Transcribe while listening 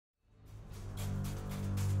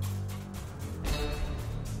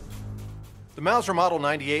The Mauser Model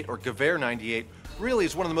 98, or Gewehr 98, really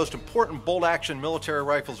is one of the most important bolt-action military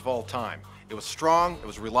rifles of all time. It was strong, it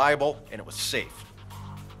was reliable, and it was safe.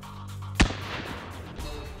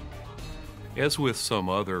 As with some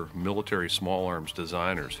other military small arms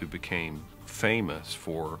designers who became famous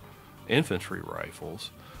for infantry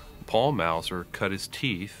rifles, Paul Mauser cut his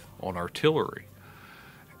teeth on artillery.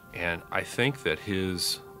 And I think that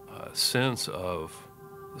his sense of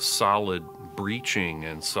solid breeching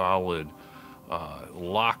and solid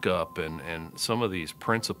lockup and some of these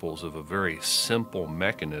principles of a very simple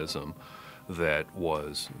mechanism that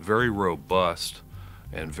was very robust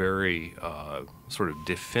and very sort of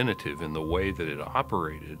definitive in the way that it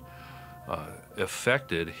operated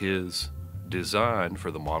affected his design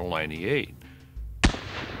for the Model 98.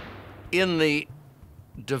 In the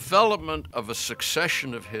development of a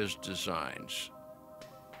succession of his designs,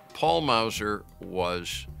 Paul Mauser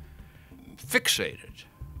was fixated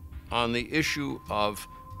on the issue of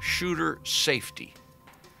shooter safety.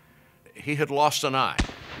 He had lost an eye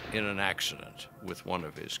in an accident with one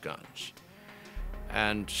of his guns.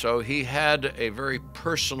 And so he had a very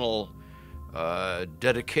personal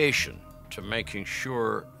dedication to making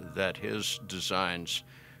sure that his designs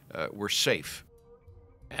were safe.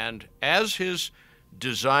 And as his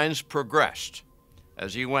designs progressed,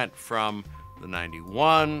 as he went from the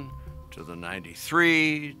 91 to the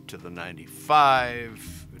 93 to the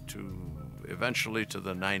 95 to eventually to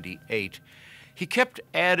the 98, he kept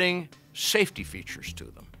adding safety features to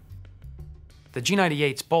them. The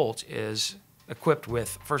G98's bolt is equipped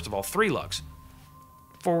with, first of all, 3 lugs.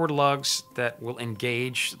 Forward lugs that will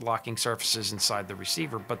engage locking surfaces inside the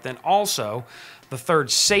receiver, but then also the 3rd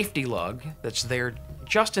safety lug that's there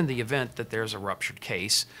just in the event that there's a ruptured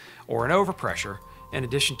case or an overpressure. In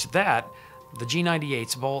addition to that, the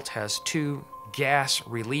G98's bolt has 2 gas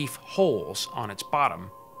relief holes on its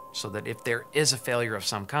bottom, so that if there is a failure of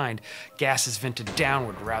some kind, gas is vented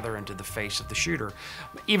downward rather into the face of the shooter.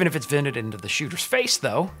 Even if it's vented into the shooter's face,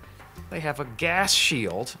 though, they have a gas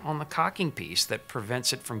shield on the cocking piece that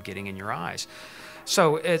prevents it from getting in your eyes.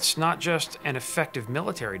 So it's not just an effective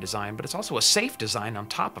military design, but it's also a safe design on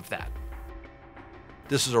top of that.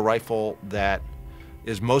 This is a rifle that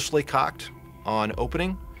is mostly cocked on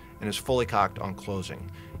opening and is fully cocked on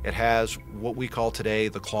closing. It has what we call today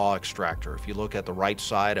the claw extractor. If you look at the right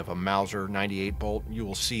side of a Mauser 98 bolt, you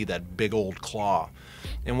will see that big old claw.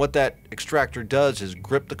 And what that extractor does is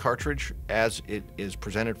grip the cartridge as it is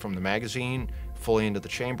presented from the magazine fully into the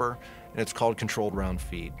chamber, and it's called controlled round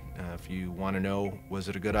feed. If you want to know, was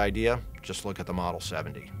it a good idea? Just look at the Model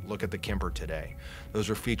 70. Look at the Kimper today. Those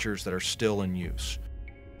are features that are still in use.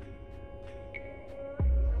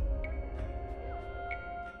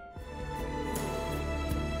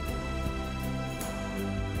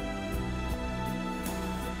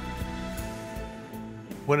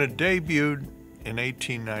 When it debuted in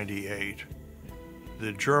 1898,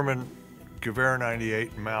 the German Gewehr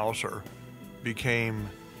 98 Mauser became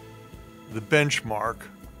the benchmark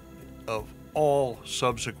of all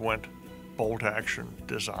subsequent bolt-action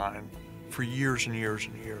design for years and years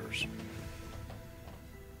and years.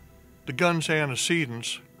 The gun's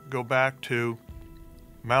antecedents go back to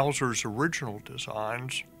Mauser's original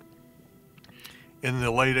designs in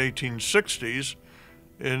the late 1860s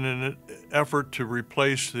in an effort to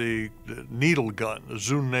replace the needle gun, the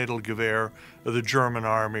Zündnadelgewehr of the German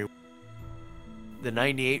Army. The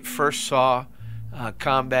 98 first saw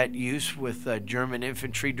combat use with German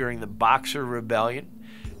infantry during the Boxer Rebellion,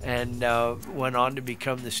 and went on to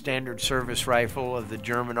become the standard service rifle of the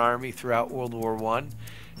German Army throughout World War I.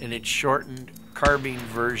 And its shortened carbine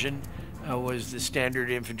version was the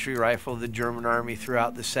standard infantry rifle of the German Army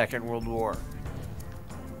throughout the Second World War.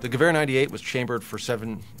 The Gewehr 98 was chambered for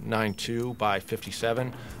 7.92 by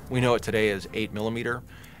 57. We know it today as 8mm,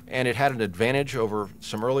 and it had an advantage over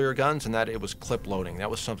some earlier guns in that it was clip loading. That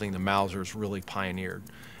was something the Mausers really pioneered.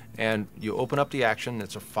 And you open up the action,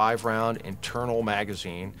 it's a 5-round internal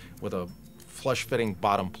magazine with a flush-fitting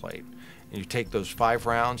bottom plate. And you take those 5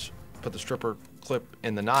 rounds, put the stripper clip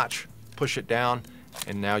in the notch, push it down,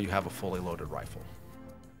 and now you have a fully loaded rifle.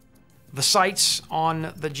 The sights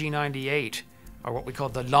on the G98 are what we call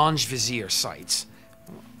the Longevizier sights.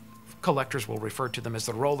 Collectors will refer to them as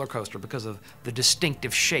the roller coaster because of the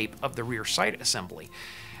distinctive shape of the rear sight assembly.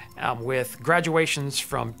 With graduations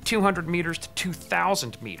from 200 meters to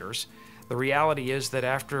 2,000 meters, the reality is that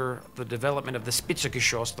after the development of the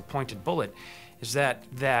Spitzengeschoss, the pointed bullet, is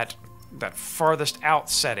that farthest out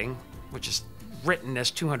setting, which is written as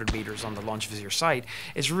 200 meters on the Longevizier sight,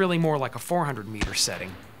 is really more like a 400-meter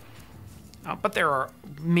setting. But there are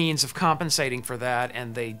means of compensating for that,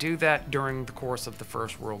 and they do that during the course of the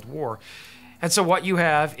First World War. And so what you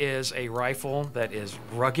have is a rifle that is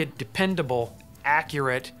rugged, dependable,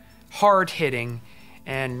 accurate, hard-hitting,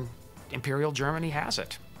 and Imperial Germany has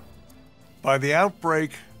it. By the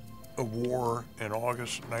outbreak of war in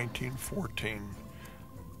August 1914,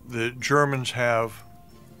 the Germans have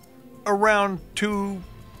around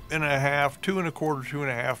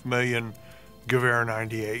 2.25 million Gewehr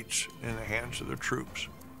 98s in the hands of their troops.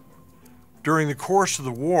 During the course of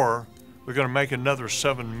the war, they're going to make another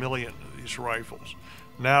 7 million of these rifles.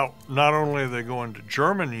 Now, not only are they going to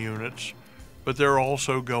German units, but they're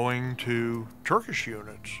also going to Turkish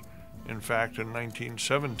units. In fact, in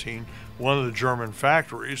 1917, one of the German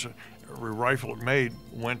factories, every rifle it made,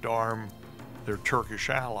 went to arm their Turkish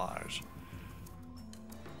allies.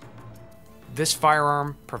 This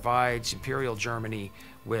firearm provides Imperial Germany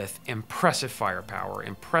with impressive firepower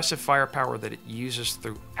that it uses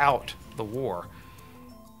throughout the war.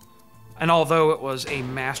 And although it was a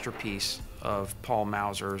masterpiece of Paul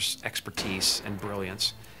Mauser's expertise and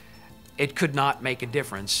brilliance, it could not make a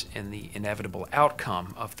difference in the inevitable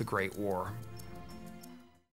outcome of the Great War.